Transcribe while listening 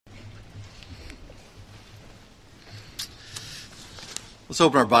Let's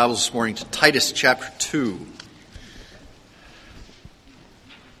open our Bibles this morning to Titus chapter 2.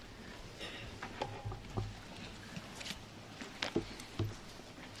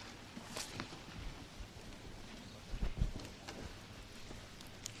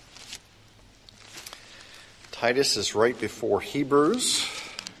 Titus is right before Hebrews,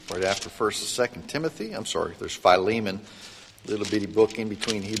 right after 1st and 2nd Timothy. I'm sorry, there's Philemon, little bitty book in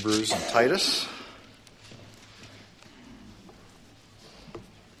between Hebrews and Titus.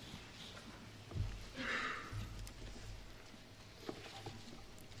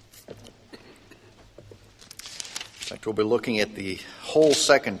 In fact, we'll be looking at the whole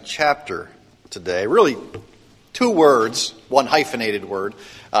second chapter today. Really, two words, one hyphenated word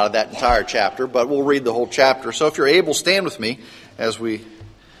out of that entire chapter, but we'll read the whole chapter. So if you're able, stand with me as we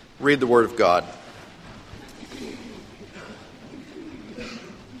read the Word of God.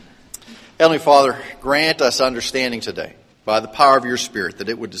 Heavenly Father, grant us understanding today by the power of your Spirit, that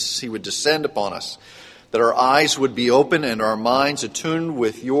He would descend upon us, that our eyes would be open and our minds attuned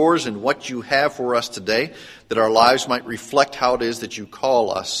with yours and what you have for us today, that our lives might reflect how it is that you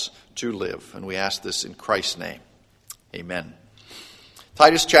call us to live. And we ask this in Christ's name. Amen.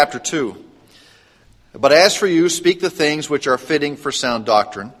 Titus chapter 2. But as for you, speak the things which are fitting for sound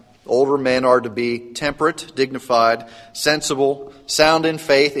doctrine. Older men are to be temperate, dignified, sensible, sound in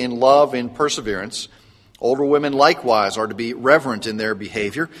faith, in love, in perseverance. Older women likewise are to be reverent in their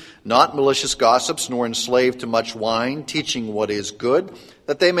behavior, not malicious gossips, nor enslaved to much wine, teaching what is good,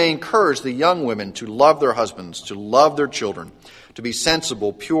 that they may encourage the young women to love their husbands, to love their children, to be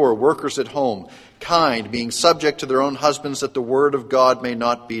sensible, pure, workers at home, kind, being subject to their own husbands, that the word of God may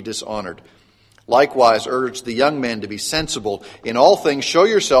not be dishonored. Likewise, urge the young men to be sensible. In all things, show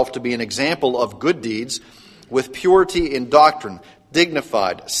yourself to be an example of good deeds, with purity in doctrine,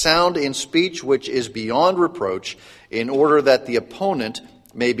 dignified, sound in speech which is beyond reproach, in order that the opponent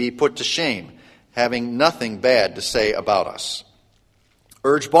may be put to shame, having nothing bad to say about us.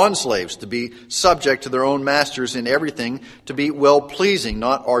 Urge bondslaves to be subject to their own masters in everything, to be well-pleasing,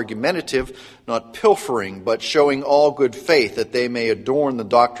 not argumentative, not pilfering, but showing all good faith, that they may adorn the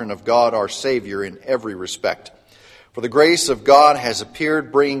doctrine of God our Savior in every respect. For the grace of God has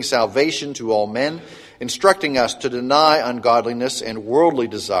appeared, bringing salvation to all men, instructing us to deny ungodliness and worldly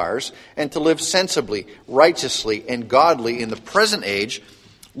desires, and to live sensibly, righteously, and godly in the present age,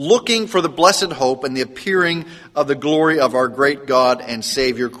 looking for the blessed hope and the appearing of the glory of our great God and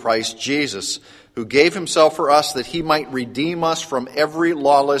Savior Christ Jesus, who gave himself for us that he might redeem us from every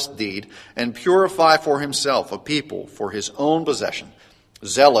lawless deed and purify for himself a people for his own possession,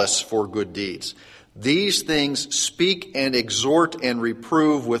 zealous for good deeds. These things speak and exhort and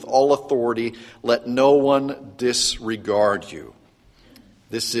reprove with all authority. Let no one disregard you.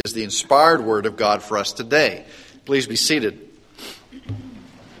 This is the inspired word of God for us today. Please be seated.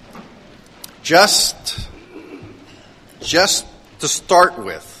 Just to start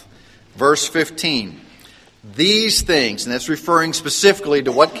with, verse 15. These things, and that's referring specifically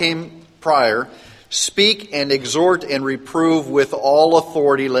to what came prior, speak and exhort and reprove with all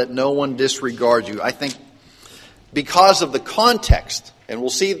authority. Let no one disregard you. I think because of the context, and we'll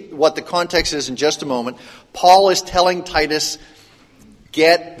see what the context is in just a moment, Paul is telling Titus,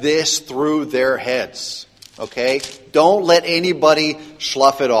 get this through their heads. Okay? Don't let anybody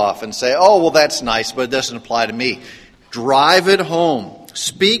slough it off and say, oh, well, that's nice, but it doesn't apply to me. Drive it home.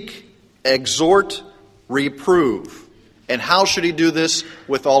 Speak, exhort, reprove. And how should he do this?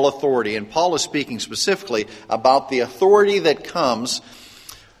 With all authority. And Paul is speaking specifically about the authority that comes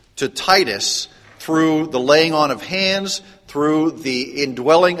to Titus through the laying on of hands, through the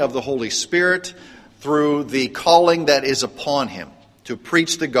indwelling of the Holy Spirit, through the calling that is upon him to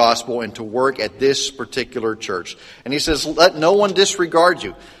preach the gospel and to work at this particular church. And he says, let no one disregard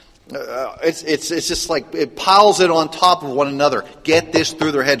you. It's just like it piles it on top of one another. Get this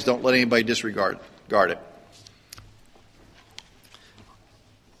through their heads. Don't let anybody disregard it.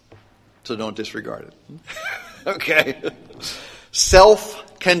 So don't disregard it. Okay.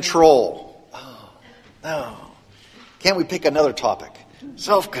 Self-control. Oh, no. Can't we pick another topic?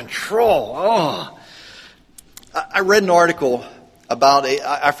 Self-control. Oh. I read an article about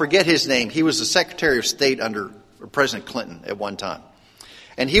I forget his name. He was the Secretary of State under President Clinton at one time.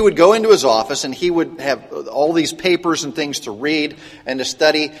 And he would go into his office and he would have all these papers and things to read and to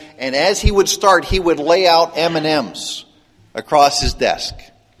study. And as he would start, he would lay out M&Ms across his desk.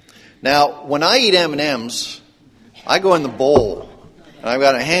 Now, when I eat M&Ms, I go in the bowl and I've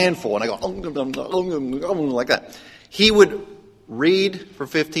got a handful and I go like that. He would read for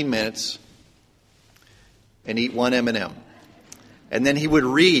 15 minutes and eat one M&M. And then he would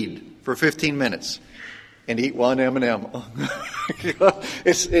read for 15 minutes and eat one M&M.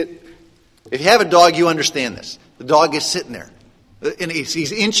 If you have a dog, you understand this. The dog is sitting there, and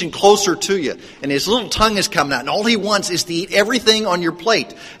he's inching closer to you, and his little tongue is coming out, and all he wants is to eat everything on your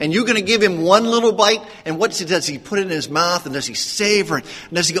plate. And you're going to give him one little bite, and what does he put it in his mouth, and does he savor it?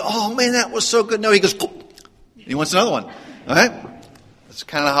 And does he go, oh man, that was so good? No, he goes, he wants another one. All right? That's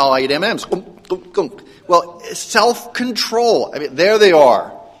kind of how I eat M&Ms. Well, self-control. I mean, there they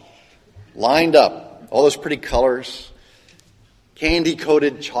are, lined up. All those pretty colors,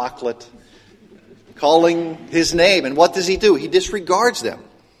 candy-coated chocolate, calling his name. And what does he do? He disregards them.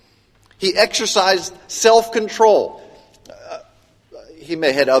 He exercised self-control. He may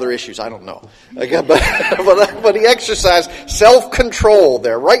have had other issues, I don't know. Okay, but he exercised self-control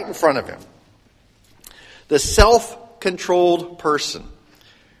there, right in front of him. The self-controlled person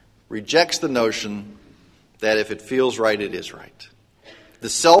rejects the notion that if it feels right, it is right. The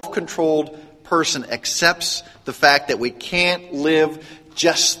self-controlled person accepts the fact that we can't live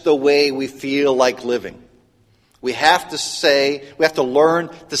just the way we feel like living. We have to learn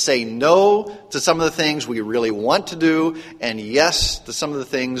to say no to some of the things we really want to do, and yes to some of the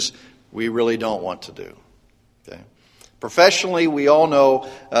things we really don't want to do. Okay? Professionally, we all know,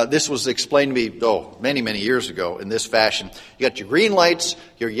 this was explained to me, many, many years ago in this fashion. You got your green lights,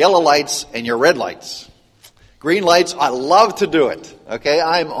 your yellow lights, and your red lights. Green lights, I love to do it. Okay,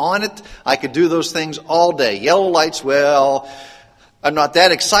 I'm on it. I could do those things all day. Yellow lights, well, I'm not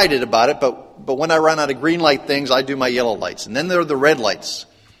that excited about it, but when I run out of green light things, I do my yellow lights. And then there are the red lights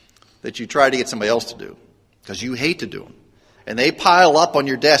that you try to get somebody else to do because you hate to do them. And they pile up on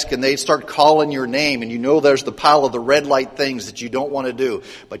your desk and they start calling your name, and you know there's the pile of the red light things that you don't want to do,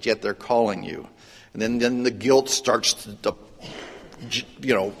 but yet they're calling you. And then the guilt starts to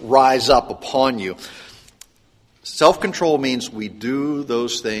rise up upon you. Self-control means we do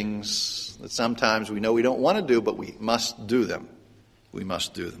those things that sometimes we know we don't want to do, but we must do them. We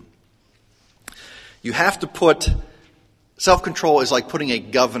must do them. You have to put, self-control is like putting a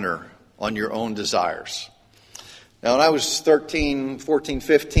governor on your own desires. Now, when I was 13, 14,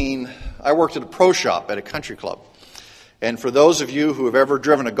 15, I worked at a pro shop at a country club. And for those of you who have ever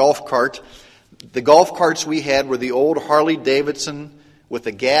driven a golf cart, the golf carts we had were the old Harley Davidson with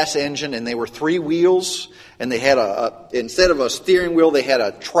a gas engine, and they were 3 wheels, and they had instead of a steering wheel, they had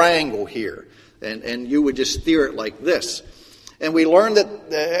a triangle here, and you would just steer it like this. And we learned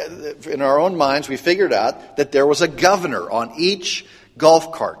that in our own minds, we figured out that there was a governor on each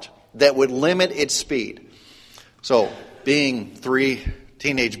golf cart that would limit its speed. So, being 3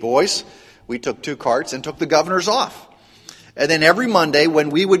 teenage boys, we took 2 carts and took the governors off. And then every Monday, when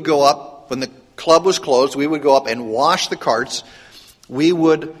we would go up, when the club was closed, we would go up and wash the carts. We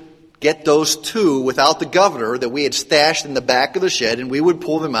would get those 2 without the governor that we had stashed in the back of the shed, and we would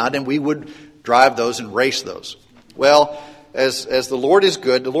pull them out, and we would drive those and race those. Well, as the Lord is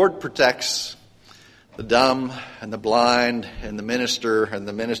good, the Lord protects the dumb and the blind and the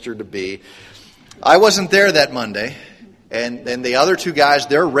minister-to-be. I wasn't there that Monday, and the other 2 guys,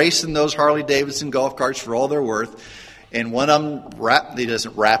 they're racing those Harley-Davidson golf carts for all they're worth, and one of them, he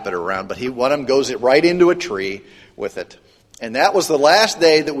doesn't wrap it around, but one of them goes right into a tree with it. And that was the last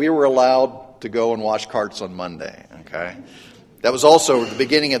day that we were allowed to go and wash carts on Monday, okay? That was also the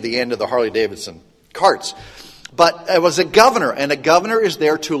beginning of the end of the Harley-Davidson carts. But it was a governor, and a governor is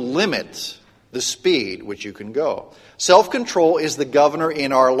there to limit the speed which you can go. Self-control is the governor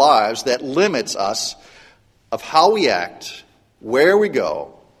in our lives that limits us of how we act, where we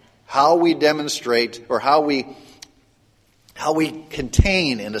go, how we demonstrate, or how we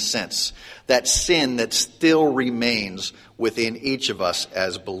contain, in a sense, that sin that still remains within each of us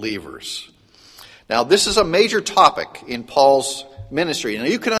as believers. Now, this is a major topic in Paul's ministry. Now,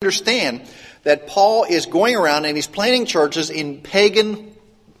 you can understand that Paul is going around and he's planting churches in pagan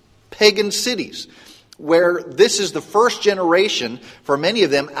cities, where this is the first generation, for many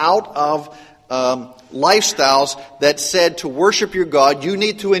of them, out of lifestyles that said to worship your God, you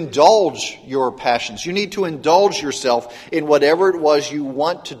need to indulge your passions. You need to indulge yourself in whatever it was you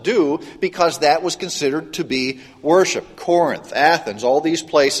want to do, because that was considered to be worship. Corinth, Athens, all these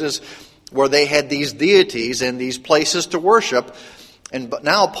places where they had these deities and these places to worship. But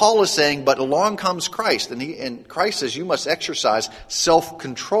now Paul is saying, but along comes Christ. And Christ says you must exercise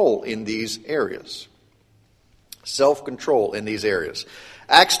self-control in these areas. Self-control in these areas.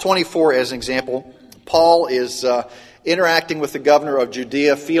 Acts 24, as an example, Paul is interacting with the governor of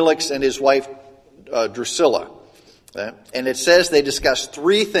Judea, Felix, and his wife Drusilla. And it says they discuss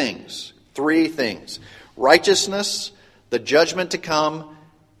 3 things. 3 things. Righteousness, the judgment to come,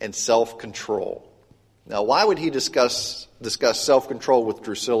 and self-control. Now, why would he discuss self-control with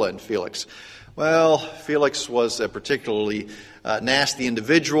Drusilla and Felix? Well, Felix was a particularly nasty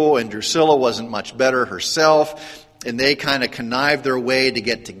individual, and Drusilla wasn't much better herself, and they kind of connived their way to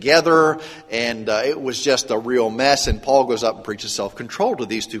get together, and it was just a real mess, and Paul goes up and preaches self-control to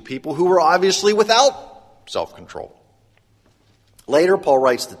these two people who were obviously without self-control. Later, Paul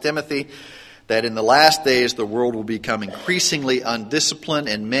writes to Timothy that in the last days the world will become increasingly undisciplined,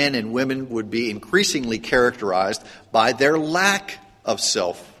 and men and women would be increasingly characterized by their lack of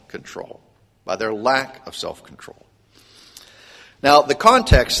self-control. By their lack of self-control. Now, the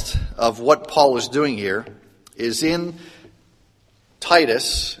context of what Paul is doing here is in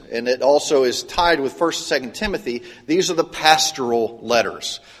Titus, and it also is tied with 1st and 2nd Timothy. These are the pastoral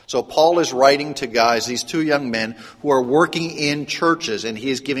letters. So Paul is writing to guys, these two young men, who are working in churches, and he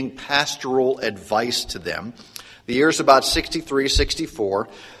is giving pastoral advice to them. The year is about 63, 64.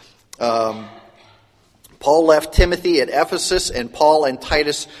 Paul left Timothy at Ephesus, and Paul and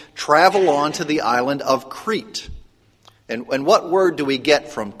Titus travel on to the island of Crete. And what word do we get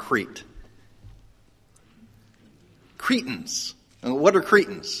from Crete? Cretans. And what are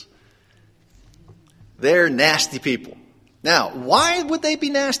Cretans? They're nasty people. Now, why would they be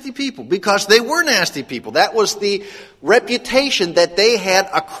nasty people? Because they were nasty people. That was the reputation that they had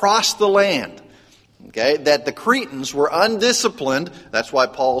across the land. Okay, that the Cretans were undisciplined. That's why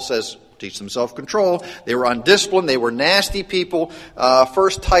Paul says, teach them self-control. They were undisciplined. They were nasty people. 1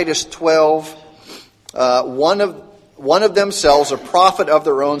 Titus 12, one of themselves, a prophet of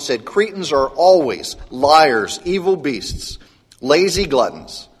their own, said, Cretans are always liars, evil beasts, lazy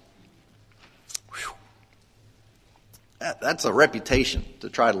gluttons. Whew. That's a reputation to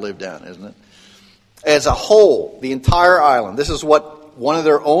try to live down, isn't it? As a whole, the entire island, this is what one of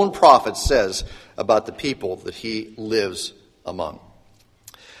their own prophets says about the people that he lives among.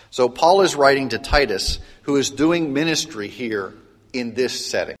 So Paul is writing to Titus, who is doing ministry here in this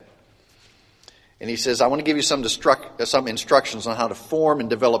setting. And he says, I want to give you some instructions on how to form and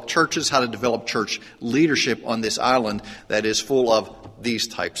develop churches, how to develop church leadership on this island that is full of these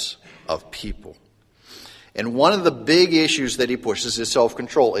types of people. And one of the big issues that he pushes is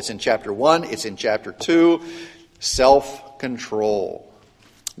self-control. It's in chapter 1, it's in chapter 2, self-control.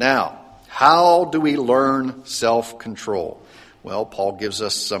 Now, how do we learn self-control? Well, Paul gives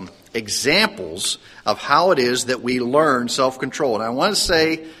us some examples of how it is that we learn self-control. And I want to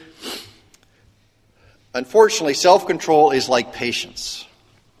say, unfortunately, self-control is like patience.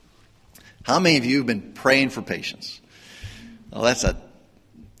 How many of you have been praying for patience? Well,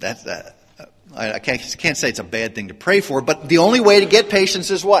 I can't say it's a bad thing to pray for, but the only way to get patience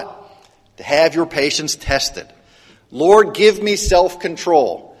is what? To have your patience tested. Lord, give me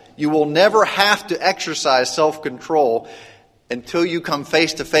self-control. You will never have to exercise self-control until you come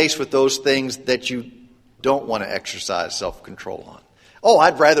face to face with those things that you don't want to exercise self-control on. Oh,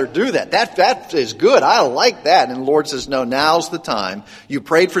 I'd rather do that. That is good. I like that. And the Lord says, no, now's the time. You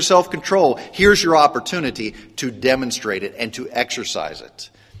prayed for self-control. Here's your opportunity to demonstrate it and to exercise it.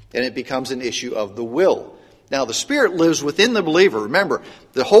 And it becomes an issue of the will. Now, the Spirit lives within the believer. Remember,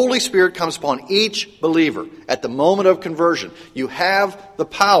 the Holy Spirit comes upon each believer at the moment of conversion. You have the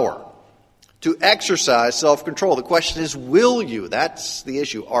power to exercise self-control. The question is, will you? That's the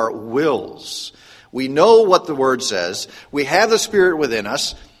issue, our wills. We know what the Word says. We have the Spirit within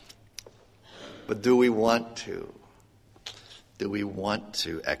us. But do we want to? Do we want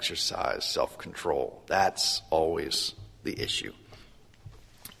to exercise self-control? That's always the issue.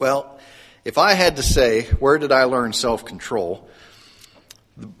 Well, if I had to say, where did I learn self-control?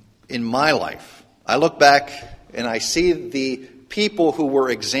 In my life, I look back and I see the people who were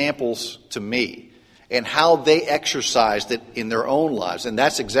examples to me and how they exercised it in their own lives. And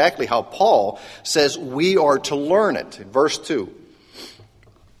that's exactly how Paul says we are to learn it. In verse 2,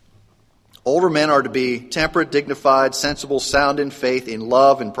 older men are to be temperate, dignified, sensible, sound in faith, in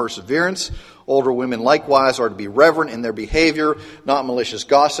love and perseverance. Older women likewise are to be reverent in their behavior, not malicious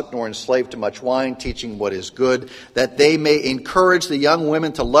gossip, nor enslaved to much wine, teaching what is good, that they may encourage the young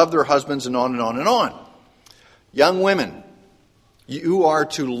women to love their husbands, and on and on and on. Young women, you are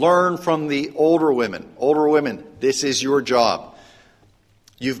to learn from the older women. Older women, this is your job.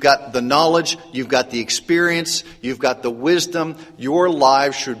 You've got the knowledge, you've got the experience, you've got the wisdom. Your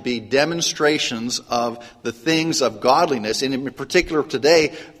lives should be demonstrations of the things of godliness, and in particular today,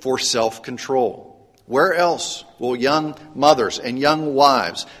 for self-control. Where else will young mothers and young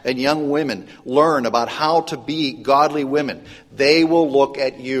wives and young women learn about how to be godly women? They will look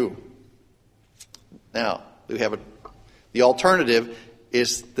at you. Now, the alternative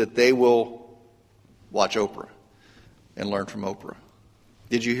is that they will watch Oprah and learn from Oprah.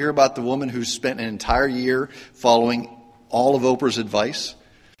 Did you hear about the woman who spent an entire year following all of Oprah's advice?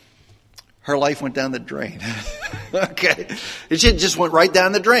 Her life went down the drain. Okay? It just went right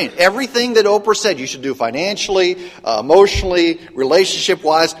down the drain. Everything that Oprah said you should do financially, emotionally,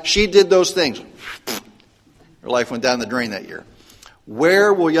 relationship-wise, she did those things. Her life went down the drain that year.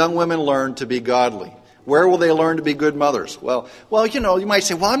 Where will young women learn to be godly? Where will they learn to be good mothers? Well, you might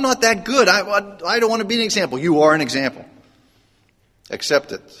say, well, I'm not that good. I don't want to be an example. You are an example.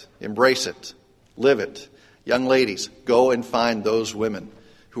 Accept it. Embrace it. Live it. Young ladies, go and find those women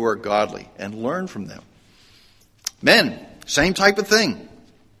who are godly and learn from them. Men, same type of thing.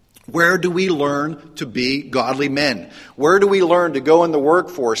 Where do we learn to be godly men? Where do we learn to go in the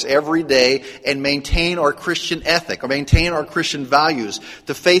workforce every day and maintain our Christian ethic or maintain our Christian values,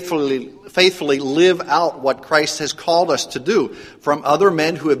 to faithfully live out what Christ has called us to do? From other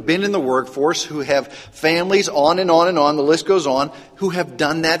men who have been in the workforce, who have families, on and on and on, the list goes on, who have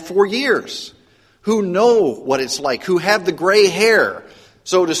done that for years, who know what it's like, who have the gray hair,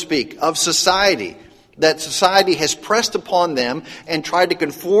 so to speak, of society, that society has pressed upon them and tried to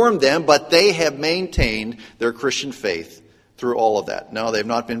conform them, but they have maintained their Christian faith through all of that. No, they've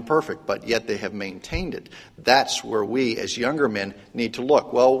not been perfect, but yet they have maintained it. That's where we, as younger men, need to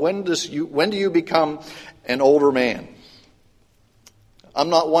look. Well, when do you become an older man? I'm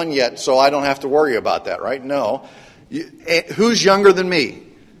not one yet, so I don't have to worry about that, right? No. Who's younger than me?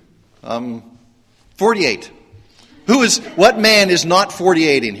 48. What man is not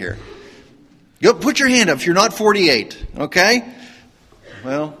 48 in here? Put your hand up if you're not 48, okay?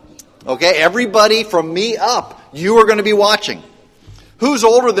 Well, okay, everybody from me up, you are going to be watching. Who's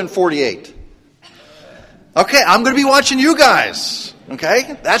older than 48? Okay, I'm going to be watching you guys,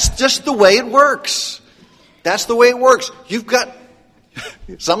 okay? That's just the way it works. That's the way it works.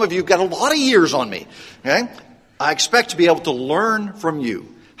 Some of you have got a lot of years on me, okay? I expect to be able to learn from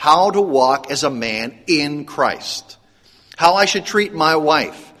you how to walk as a man in Christ, how I should treat my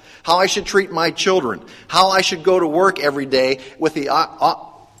wife, how I should treat my children, how I should go to work every day with the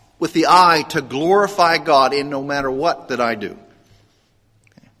eye to glorify God in no matter what that I do.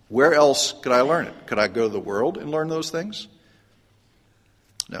 Where else could I learn it? Could I go to the world and learn those things?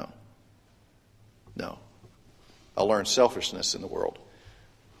 No. I'll learn selfishness in the world.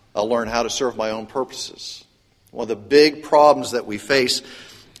 I'll learn how to serve my own purposes. One of the big problems that we face,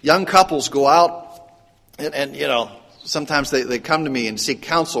 young couples go out and sometimes they come to me and seek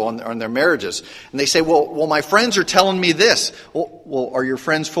counsel on their marriages. And they say, well, my friends are telling me this. Well, are your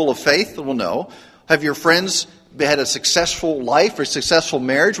friends full of faith? Well, no. Have your friends had a successful life or successful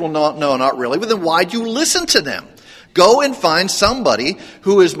marriage? Well, no, not really. Well, then why do you listen to them? Go and find somebody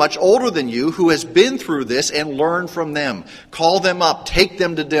who is much older than you, who has been through this, and learn from them. Call them up. Take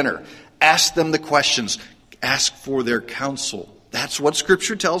them to dinner. Ask them the questions. Ask for their counsel. That's what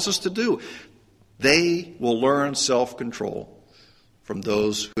Scripture tells us to do. They will learn self-control from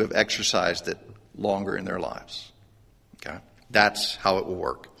those who have exercised it longer in their lives. Okay? That's how it will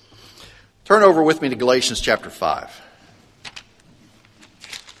work. Turn over with me to Galatians chapter 5.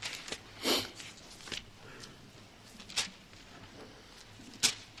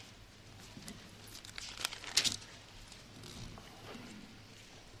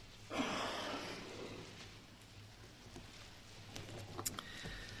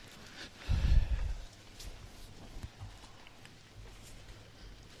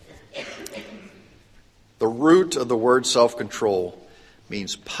 The root of the word self-control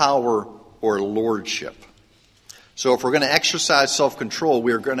means power or lordship. So if we're going to exercise self-control,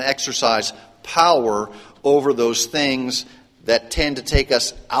 we are going to exercise power over those things that tend to take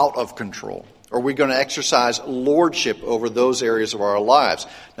us out of control. Or we're going to exercise lordship over those areas of our lives.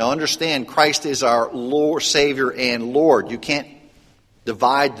 Now understand, Christ is our Lord, Savior, and Lord. You can't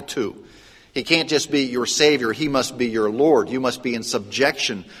divide the two. He can't just be your Savior. He must be your Lord. You must be in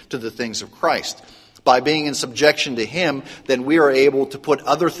subjection to the things of Christ. By being in subjection to Him, then we are able to put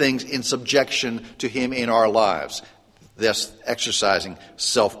other things in subjection to Him in our lives, thus exercising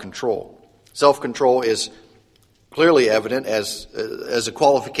self-control. Self-control is clearly evident as a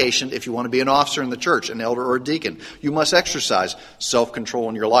qualification if you want to be an officer in the church, an elder or a deacon. You must exercise self-control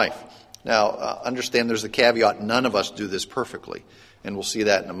in your life. Now, understand there's a caveat. None of us do this perfectly, and we'll see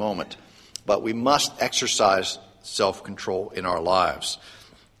that in a moment. But we must exercise self-control in our lives.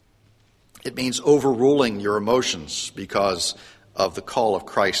 It means overruling your emotions because of the call of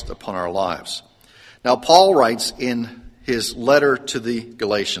Christ upon our lives. Now, Paul writes in his letter to the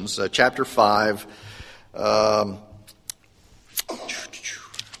Galatians, chapter 5, where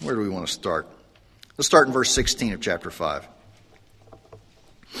do we want to start? Let's start in verse 16 of chapter 5.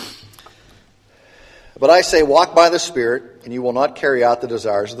 But I say, walk by the Spirit, and you will not carry out the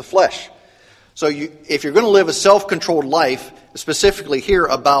desires of the flesh. So if you're going to live a self-controlled life, specifically here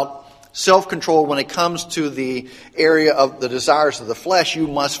about self-control when it comes to the area of the desires of the flesh, you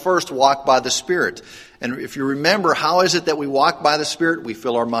must first walk by the Spirit. And if you remember, how is it that we walk by the Spirit? We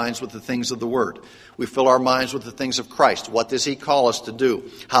fill our minds with the things of the Word. We fill our minds with the things of Christ. What does He call us to do?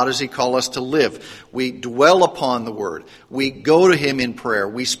 How does He call us to live? We dwell upon the Word. We go to Him in prayer.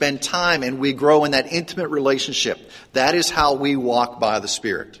 We spend time and we grow in that intimate relationship. That is how we walk by the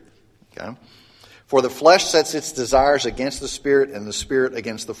Spirit. Okay? For the flesh sets its desires against the Spirit, and the Spirit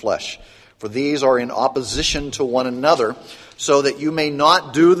against the flesh. For these are in opposition to one another, so that you may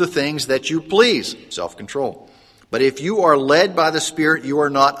not do the things that you please. Self-control. But if you are led by the Spirit, you are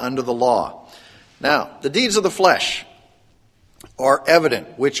not under the law. Now, the deeds of the flesh are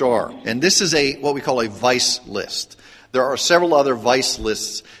evident, which are, and this is what we call a vice list. There are several other vice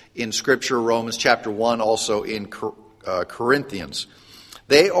lists in Scripture, Romans chapter 1, also in Corinthians.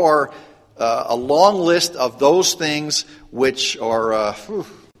 They are a long list of those things which are,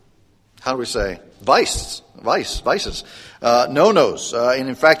 how do we say, vices. No-nos. And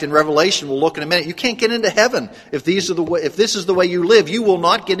in fact, in Revelation, we'll look in a minute, you can't get into heaven if this is the way you live. You will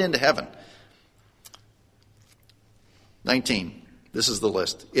not get into heaven. 19. This is the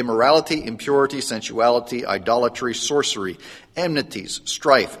list. Immorality, impurity, sensuality, idolatry, sorcery, enmities,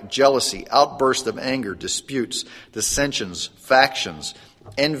 strife, jealousy, outburst of anger, disputes, dissensions, factions,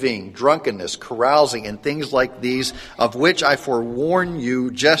 envying, drunkenness, carousing, and things like these, of which I forewarn you,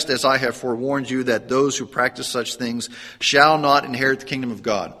 just as I have forewarned you, that those who practice such things shall not inherit the kingdom of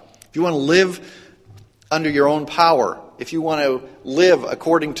God. If you want to live under your own power, if you want to live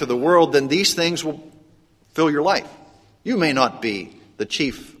according to the world, then these things will fill your life. You may not be the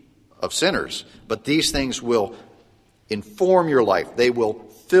chief of sinners, but these things will inform your life. They will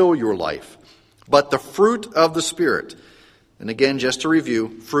fill your life. But the fruit of the Spirit, and again, just to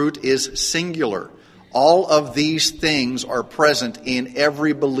review, fruit is singular. All of these things are present in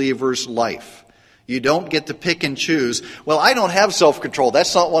every believer's life. You don't get to pick and choose. Well, I don't have self-control.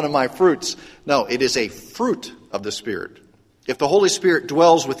 That's not one of my fruits. No, it is a fruit of the Spirit. If the Holy Spirit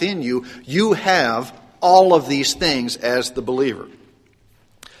dwells within you, you have all of these things as the believer.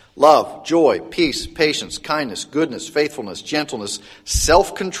 Love, joy, peace, patience, kindness, goodness, faithfulness, gentleness,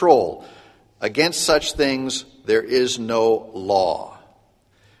 self-control. Against such things there is no law.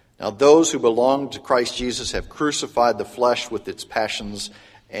 Now those who belong to Christ Jesus have crucified the flesh with its passions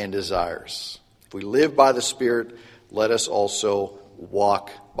and desires. If we live by the Spirit, let us also walk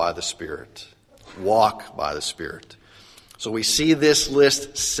by the Spirit. Walk by the Spirit. So we see this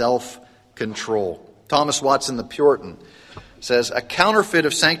list, self-control. Thomas Watson, the Puritan, says, a counterfeit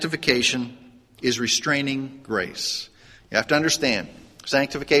of sanctification is restraining grace. You have to understand,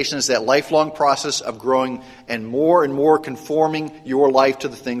 sanctification is that lifelong process of growing and more conforming your life to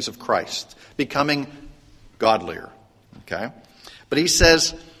the things of Christ, becoming godlier. Okay? But he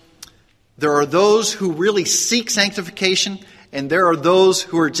says, there are those who really seek sanctification, and there are those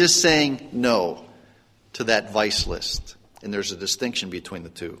who are just saying no to that vice list. And there's a distinction between the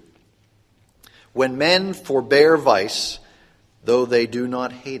two. When men forbear vice, though they do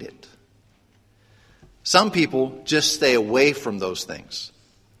not hate it. Some people just stay away from those things.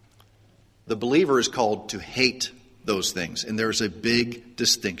 The believer is called to hate those things, and there's a big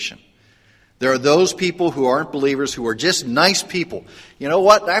distinction. There are those people who aren't believers who are just nice people. You know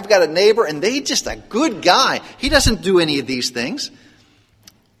what? I've got a neighbor, and they're just a good guy. He doesn't do any of these things.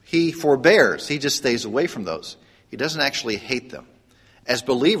 He forbears. He just stays away from those. He doesn't actually hate them. As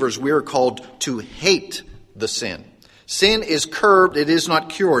believers, we are called to hate the sin. Sin is curbed, it is not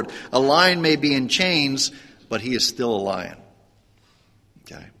cured. A lion may be in chains, but he is still a lion.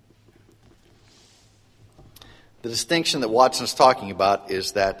 Okay. The distinction that Watson's talking about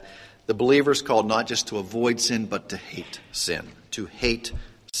is that the believer is called not just to avoid sin, but to hate sin. To hate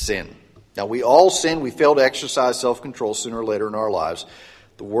sin. Now, we all sin. We fail to exercise self-control sooner or later in our lives.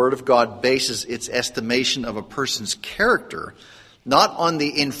 The Word of God bases its estimation of a person's character not on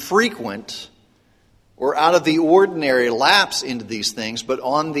the infrequent or out of the ordinary lapse into these things, but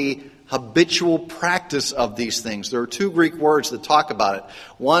on the habitual practice of these things. There are two Greek words that talk about it.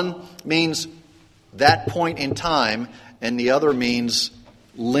 One means that point in time, and the other means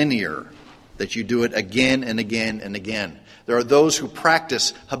linear, that you do it again and again and again. There are those who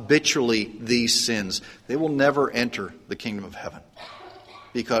practice habitually these sins. They will never enter the kingdom of heaven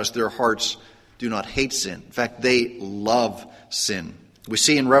because their hearts do not hate sin. In fact, they love sin. We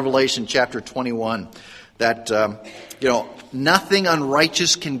see in Revelation chapter 21 that, nothing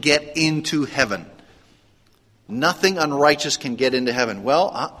unrighteous can get into heaven. Nothing unrighteous can get into heaven.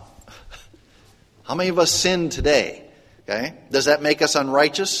 Well, How many of us sin today? Okay? Does that make us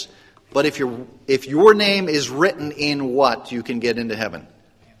unrighteous? But if your name is written in what, you can get into heaven?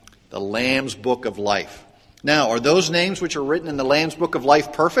 The Lamb's Book of Life. Now, are those names which are written in the Lamb's Book of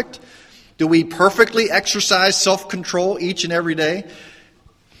Life perfect? Do we perfectly exercise self-control each and every day?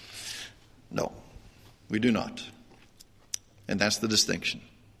 No, we do not. And that's the distinction.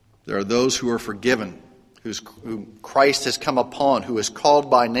 There are those who are forgiven, who Christ has come upon, who is called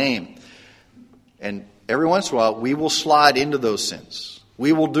by name. And every once in a while, we will slide into those sins.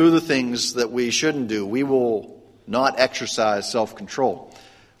 We will do the things that we shouldn't do. We will not exercise self-control.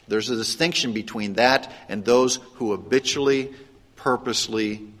 There's a distinction between that and those who habitually,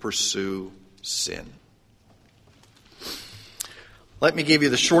 purposely pursue sin. Let me give you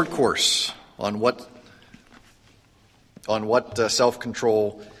the short course on what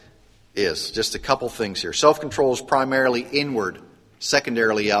self-control is. Just a couple things here. Self-control is primarily inward,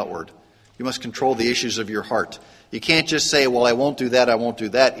 secondarily outward. You must control the issues of your heart. You can't just say, well, I won't do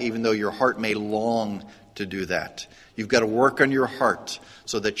that, even though your heart may long to do that. You've got to work on your heart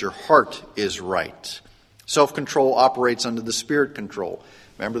so that your heart is right. Self-control operates under the Spirit control.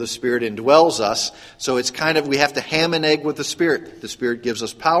 Remember, the Spirit indwells us, so it's we have to ham and egg with the Spirit. The Spirit gives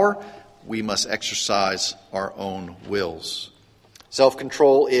us power. We must exercise our own wills.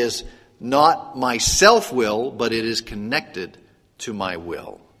 Self-control is not my self-will, but it is connected to my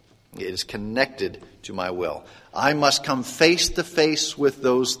will. It is connected to my will. I must come face to face with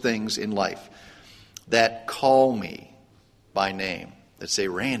those things in life that call me by name, that say,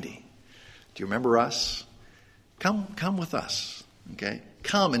 Randy, do you remember us? Come with us. Okay?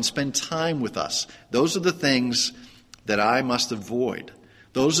 Come and spend time with us. Those are the things that I must avoid.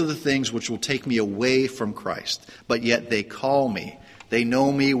 Those are the things which will take me away from Christ. But yet they call me. They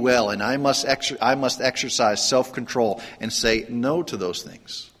know me well, and I must exercise self-control and say no to those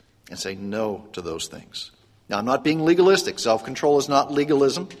things. And say no to those things. Now, I'm not being legalistic. Self-control is not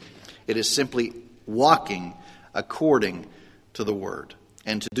legalism. It is simply walking according to the Word,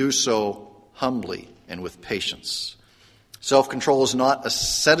 and to do so humbly and with patience. Self-control is not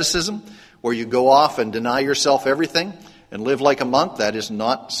asceticism, where you go off and deny yourself everything and live like a monk. That is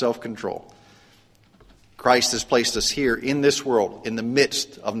not self-control. Christ has placed us here in this world, in the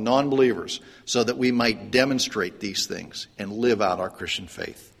midst of non-believers, so that we might demonstrate these things and live out our Christian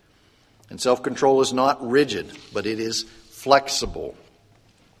faith. And self-control is not rigid, but it is flexible.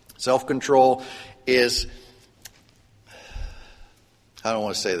 Self-control is, I don't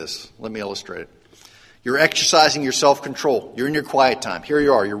want to say this. Let me illustrate it. You're exercising your self-control. You're in your quiet time. Here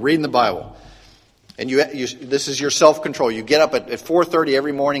you are. You're reading the Bible. And this is your self-control. You get up at 4:30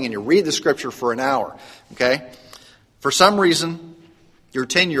 every morning and you read the Scripture for an hour. Okay? For some reason, your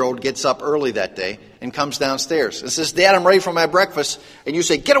 10-year-old gets up early that day and comes downstairs and says, Dad, I'm ready for my breakfast. And you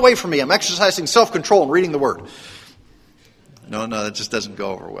say, get away from me. I'm exercising self-control and reading the Word. No, that just doesn't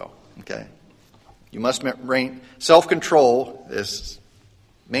go over well. Okay? You must self-control is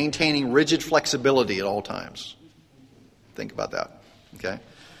maintaining rigid flexibility at all times. Think about that. Okay?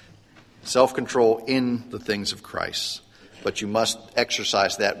 Self-control in the things of Christ. But you must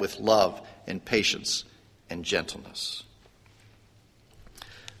exercise that with love and patience and gentleness.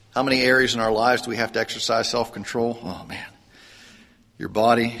 How many areas in our lives do we have to exercise self-control? Oh, man. Your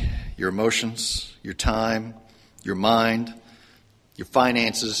body, your emotions, your time, your mind, your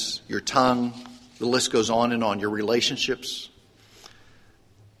finances, your tongue. The list goes on and on. Your relationships.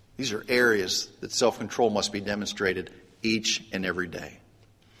 These are areas that self-control must be demonstrated each and every day.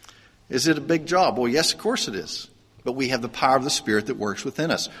 Is it a big job? Well, yes, of course it is. But we have the power of the Spirit that works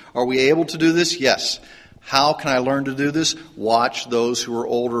within us. Are we able to do this? Yes. How can I learn to do this? Watch those who are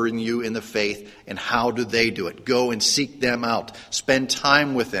older than you in the faith, and how do they do it? Go and seek them out. Spend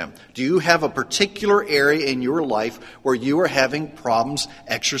time with them. Do you have a particular area in your life where you are having problems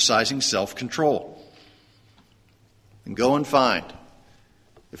exercising self-control? And go and find.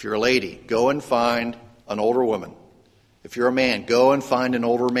 If you're a lady, go and find an older woman. If you're a man, go and find an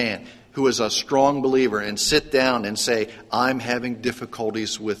older man who is a strong believer and sit down and say, I'm having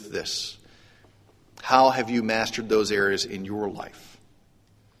difficulties with this. How have you mastered those areas in your life?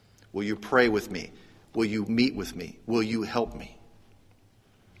 Will you pray with me? Will you meet with me? Will you help me?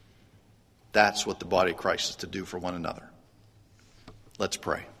 That's what the body of Christ is to do for one another. Let's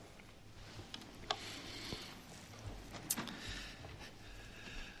pray.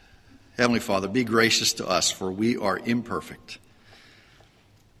 Heavenly Father, be gracious to us, for we are imperfect.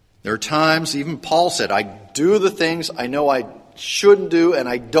 There are times, even Paul said, I do the things I know I shouldn't do, and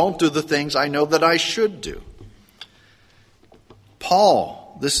I don't do the things I know that I should do.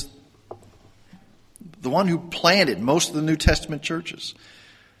 Paul, the one who planted most of the New Testament churches,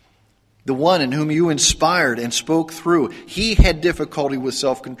 The one in whom you inspired and spoke through, he had difficulty with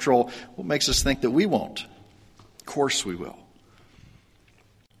self-control. What makes us think that we won't? Of course we will.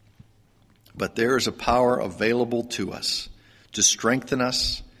 But there is a power available to us to strengthen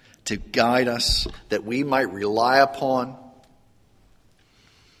us, to guide us, that we might rely upon.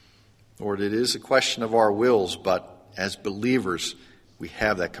 Lord, it is a question of our wills, but as believers, we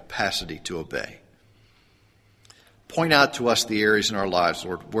have that capacity to obey. Point out to us the areas in our lives,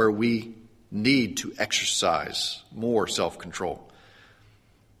 Lord, where we need to exercise more self-control.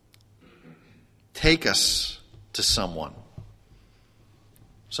 Take us to someone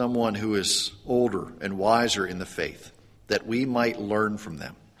who is older and wiser in the faith, that we might learn from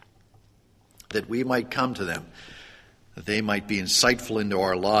them, that we might come to them, that they might be insightful into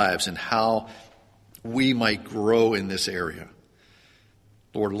our lives and how we might grow in this area.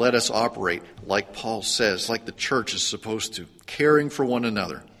 Lord, let us operate like Paul says, like the church is supposed to, caring for one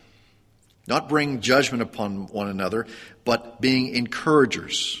another, not bringing judgment upon one another, but being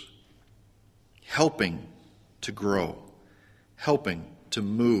encouragers, helping to grow, helping to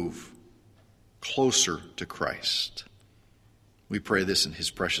move closer to Christ. We pray this in his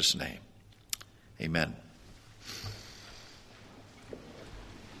precious name. Amen.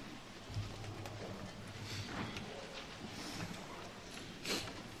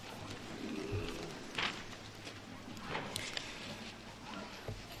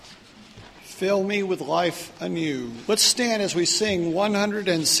 Fill me with life anew. Let's stand as we sing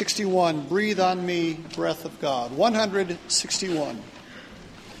 161, Breathe on Me, Breath of God. 161.